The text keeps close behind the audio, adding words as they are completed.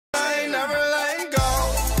never let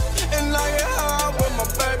go. And I get high with my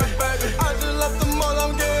baby, baby. I just left the mall,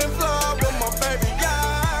 I'm getting fly with my baby,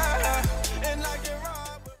 yeah. And I get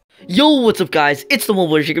robbed. Yo, what's up guys? It's the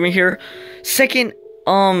Mobile Gamer here. Second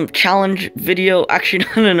challenge video. Actually,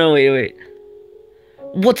 no, wait.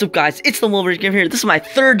 What's up guys? It's the Mobile Gamer here. This is my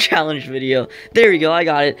third challenge video. There you go, I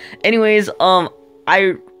got it. Anyways,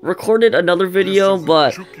 I recorded another video,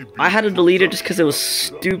 but I had to delete it just because it was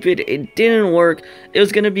stupid. It didn't work. It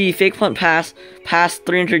was gonna be fake punt pass past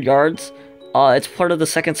 300 yards. It's part of the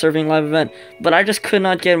second serving live event, but I just could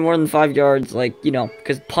not get more than 5 yards, like, you know,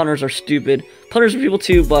 because punters are stupid. Punters are people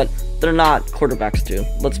too, but they're not quarterbacks too,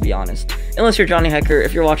 let's be honest. Unless you're Johnny Hecker.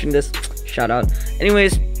 If you're watching this, shout out.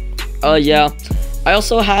 Anyways, yeah. I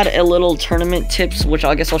also had a little tournament tips, which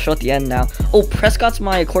I guess I'll show at the end now. Oh, Prescott's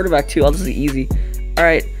my quarterback too. Oh, this is easy.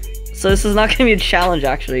 Alright, so this is not going to be a challenge,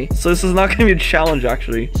 actually.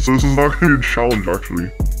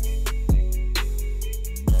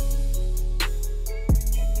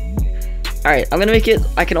 Alright, I'm gonna make it,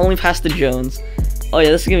 I can only pass to Jones. Oh yeah,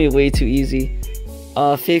 this is gonna be way too easy.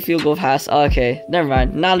 Fake field goal pass. Okay, never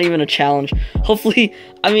mind. Not even a challenge. Hopefully,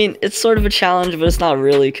 I mean, it's sort of a challenge, but it's not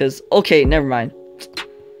really, because, okay, never mind.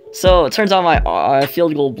 So, it turns out my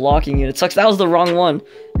field goal blocking unit sucks. That was the wrong one.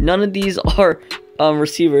 None of these are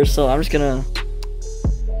receivers, so I'm just gonna...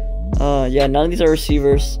 yeah, none of these are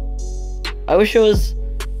receivers. I wish it was...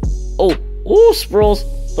 Oh, Sproles.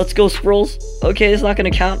 Let's go, Sproles. Okay, it's not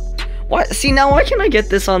gonna count. Why? See, now why can't I get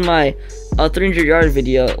this on my 300-yard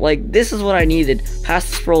video? Like, this is what I needed. Pass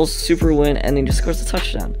the Sproles, super win, and then just scores the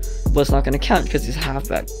touchdown. But it's not going to count because he's a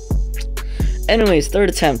halfback. Anyways, third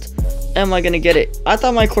attempt. Am I going to get it? I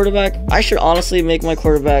thought my quarterback... I should honestly make my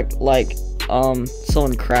quarterback, like,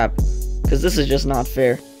 someone crap. Because this is just not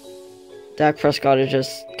fair. Dak Prescott is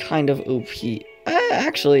just kind of OP.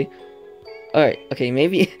 Actually... Alright, okay,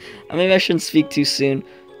 maybe I shouldn't speak too soon.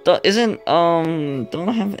 Don't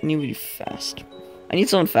I have anybody fast? I need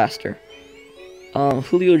someone faster.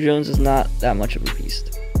 Julio Jones is not that much of a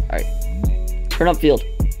beast. Alright. Turn up field.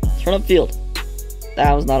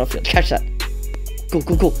 That was not a field. Catch that. Go.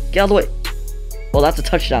 Get out of the way. Well, that's a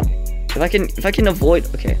touchdown. If I can avoid,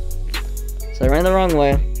 okay. So I ran the wrong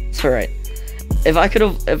way. It's alright. If I could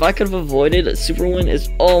have avoided a super win is,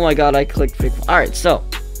 oh my god, I clicked fake. Alright, so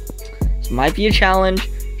this might be a challenge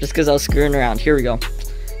just because I was screwing around. Here we go.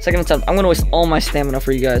 Second attempt. I'm gonna waste all my stamina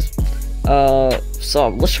for you guys. So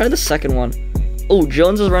let's try the second one. Oh,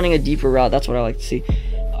 Jones is running a deeper route. That's what I like to see.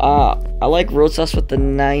 I like Rosas with the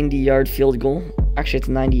 90-yard field goal. Actually, it's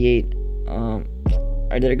 98.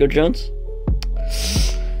 Alright, did I go Jones?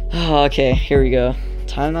 Okay, here we go.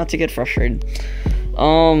 Time not to get frustrated.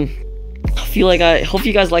 I hope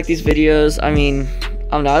you guys like these videos. I mean,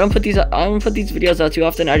 I don't know. I don't put these videos out too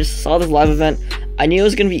often. I just saw this live event. I knew it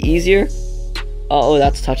was gonna be easier. Oh,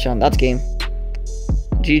 that's a touchdown. That's game.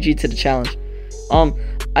 GG to the challenge.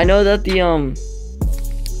 I know that the,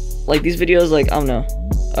 like, these videos, like, I don't know.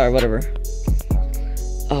 Alright, whatever.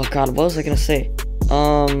 Oh, God, what was I gonna say?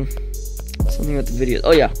 Something with the videos.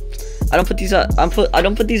 Oh, yeah. I don't put these out, I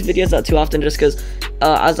don't put these videos out too often just because,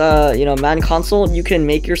 as a, you know, Madden console, you can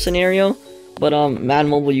make your scenario, but, Madden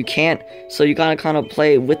Mobile, you can't. So you gotta kind of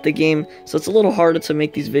play with the game. So it's a little harder to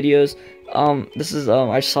make these videos. This is,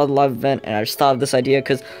 I just saw the live event, and I just thought of this idea,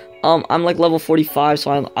 because, I'm like level 45,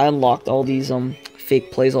 so I unlocked all these,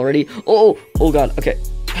 fake plays already. Oh god, okay.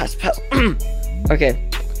 Pass. Okay.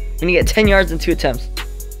 We need to get 10 yards in 2 attempts.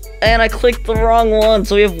 And I clicked the wrong one,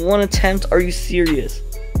 so we have 1 attempt. Are you serious?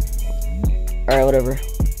 Alright, whatever.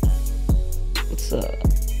 Let's,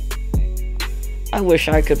 I wish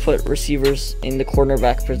I could put receivers in the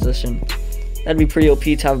cornerback position. That'd be pretty OP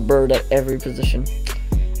to have Bird at every position.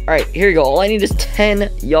 Alright, here you go. All I need is 10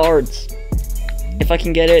 yards. If I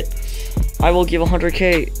can get it, I will give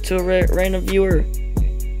 100k to a random viewer.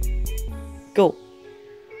 Go.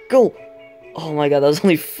 Oh my god, that was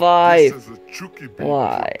only 5.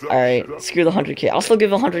 Why? Alright, screw the 100k. I'll still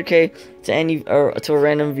give 100k to any, or to a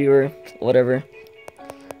random viewer. Whatever.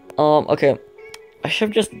 Okay. I should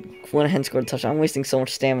have just went ahead and scored a touchdown. I'm wasting so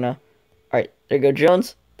much stamina. Alright, there you go,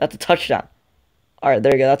 Jones. That's a touchdown. Alright,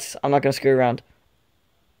 there you go. I'm not gonna screw around.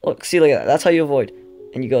 Look, see, look at that. That's how you avoid.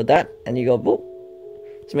 And you go that, and you go boop.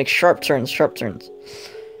 So make sharp turns.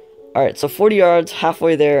 Alright, so 40 yards,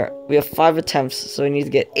 halfway there. We have 5 attempts, so we need to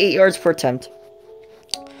get 8 yards per attempt.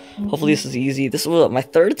 Hopefully this is easy. This was my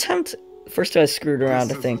 3rd attempt. First time I screwed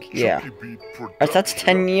around, I think. Yeah. Alright, that's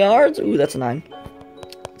 10 yards. Ooh, that's a 9.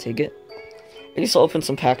 Take it. I guess I'll open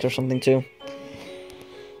some packs or something, too.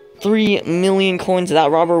 3 million coins. That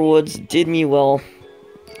Robert Woods did me well.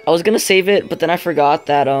 I was gonna save it, but then I forgot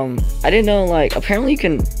that, I didn't know, like, apparently you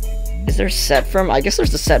can Is there a set for him? I guess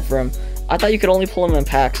there's a set for him. I thought you could only pull him in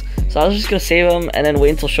packs. So I was just gonna save him and then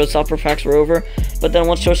wait until Showstopper packs were over. But then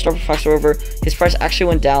once Showstopper packs were over, his price actually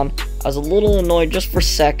went down. I was a little annoyed just for a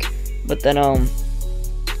sec. But then,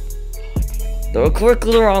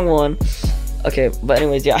 quickly the wrong one. Okay, but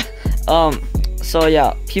anyways, yeah. So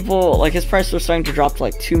yeah, people, like, his price was starting to drop to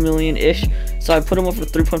like 2 million-ish. So I put him up for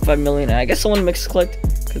 3.5 million. And I guess someone misclicked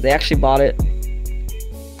because they actually bought it.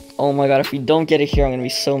 Oh my god, if we don't get it here, I'm gonna be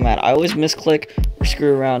so mad. I always misclick or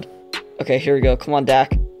screw around. Okay, here we go. Come on,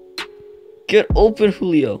 Dak. Get open,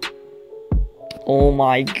 Julio. Oh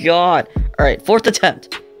my god. Alright, 4th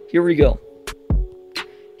attempt. Here we go.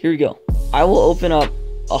 Here we go. I will open up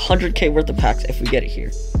 100k worth of packs if we get it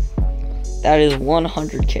here. That is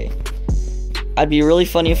 100k. I'd be really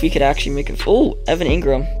funny if we could actually make it. Oh, Evan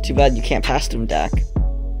Ingram. Too bad you can't pass to him, Dak.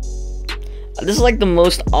 This is like the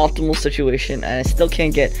most optimal situation, and I still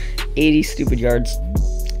can't get 80 stupid yards.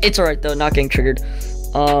 It's alright though, not getting triggered.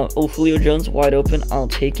 Oh, Julio Jones wide open. I'll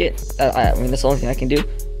take it. I mean, that's the only thing I can do.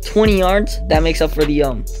 20 yards. That makes up for the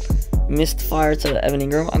missed fire to Evan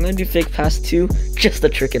Ingram. I'm gonna do fake pass 2 just to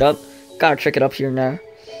trick it up. Gotta trick it up here now.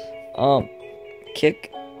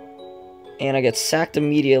 Kick, and I get sacked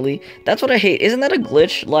immediately. That's what I hate. Isn't that a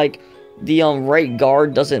glitch? Like the right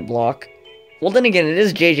guard doesn't block. Well, then again, it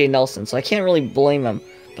is JJ Nelson, so I can't really blame him.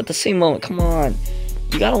 But at the same moment, come on,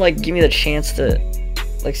 you gotta like give me the chance to.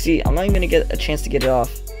 Like, see, I'm not even gonna get a chance to get it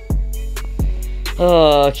off.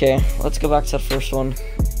 Okay, let's go back to the first one.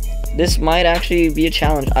 This might actually be a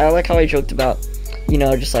challenge. I like how I joked about, you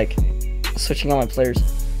know, just like switching out my players.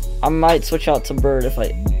 I might switch out to Bird if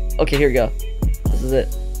I. Okay, here we go. This is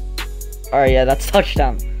it. Alright, yeah, that's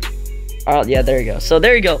touchdown. Alright, yeah, there you go. So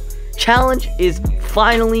there you go. Challenge is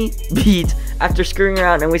finally beat after screwing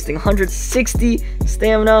around and wasting 160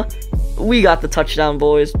 stamina. We got the touchdown,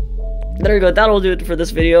 boys. There you go. That'll do it for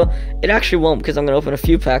this video. It actually won't because I'm gonna open a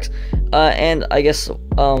few packs, and I guess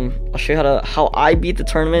I'll show you how I beat the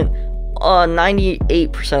tournament.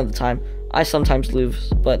 98% of the time. I sometimes lose,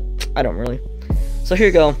 but I don't really. So here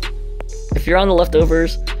you go. If you're on the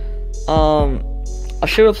leftovers, I'll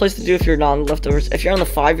show you a place to do if you're not on the leftovers. If you're on the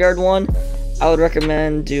 5-yard one, I would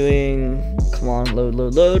recommend doing. Come on,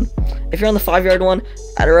 load. If you're on the 5-yard one,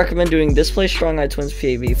 I'd recommend doing this place, Strong Eye Twins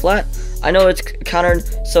PAB flat. I know it's countered,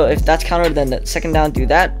 so if that's countered, then the second down, do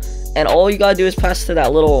that. And all you gotta do is pass to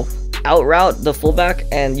that little out route, the fullback,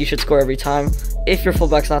 and you should score every time. If your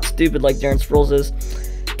fullback's not stupid like Darren Sproles is.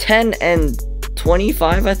 10 and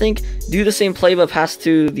 25, I think. Do the same play, but pass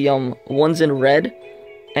to the ones in red.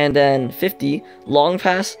 And then 50, long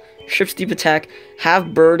pass, strips deep attack,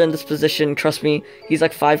 have Bird in this position. Trust me, he's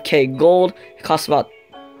like 5k gold. It costs about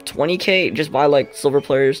 20k, just buy like silver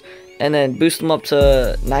players, and then boost him up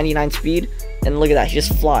to 99 speed, and look at that, he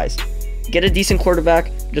just flies. Get a decent quarterback,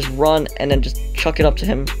 just run, and then just chuck it up to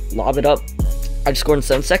him, lob it up. I just scored in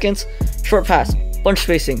 7 seconds. Short pass, bunch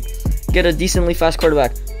spacing, get a decently fast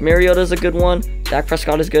quarterback. Mariota's a good one, Dak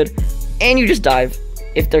Prescott is good, and you just dive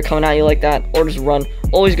if they're coming at you like that, or just run.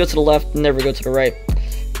 Always go to the left, never go to the right.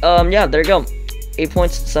 Yeah, there you go. 8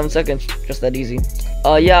 points, 7 seconds, just that easy.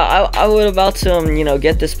 Yeah, I would about to, you know,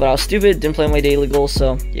 get this, but I was stupid, didn't play my daily goals,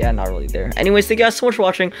 so yeah, not really there. Anyways, thank you guys so much for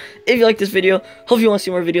watching. If you like this video, hope you want to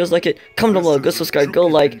see more videos like it, comment down below, go subscribe, go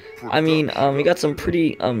like. I mean, we got some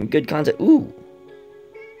pretty, good content. Ooh.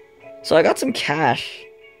 So I got some cash.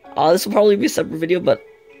 This will probably be a separate video, but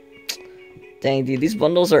dang, dude, these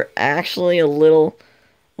bundles are actually a little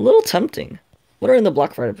tempting. What are in the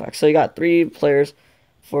Black Friday pack? So you got 3 players,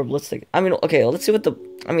 4 blitz tickets. I mean, okay, let's see what the.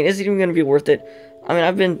 I mean, is it even gonna be worth it? I mean,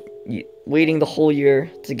 I've been waiting the whole year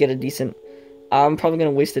to get a decent. I'm probably gonna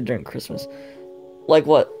waste it during Christmas. Like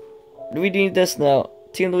what? Do we need this? No.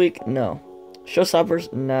 Team of the week? No.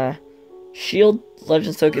 Showstoppers? Nah. Shield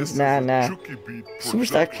Legends tokens? Nah. Super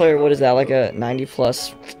stack player? What is that? Like a 90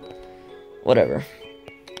 plus? Whatever.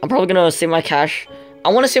 I'm probably gonna save my cash. I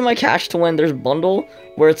want to save my cash to when there's bundle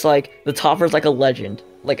where it's like the topper's like a legend.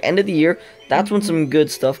 Like end of the year, that's when some good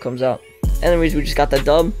stuff comes out. Anyways, we just got that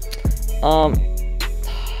dub.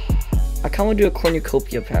 I kind of want to do a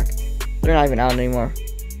cornucopia pack. They're not even out anymore.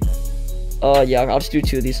 Yeah, I'll just do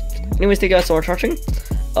 2 of these. Anyways, thank you guys so much for watching.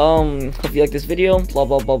 Hope you like this video. Blah,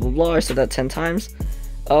 blah, blah, blah, blah. I said that 10 times.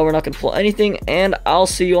 We're not going to pull anything, and I'll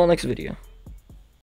see you all next video.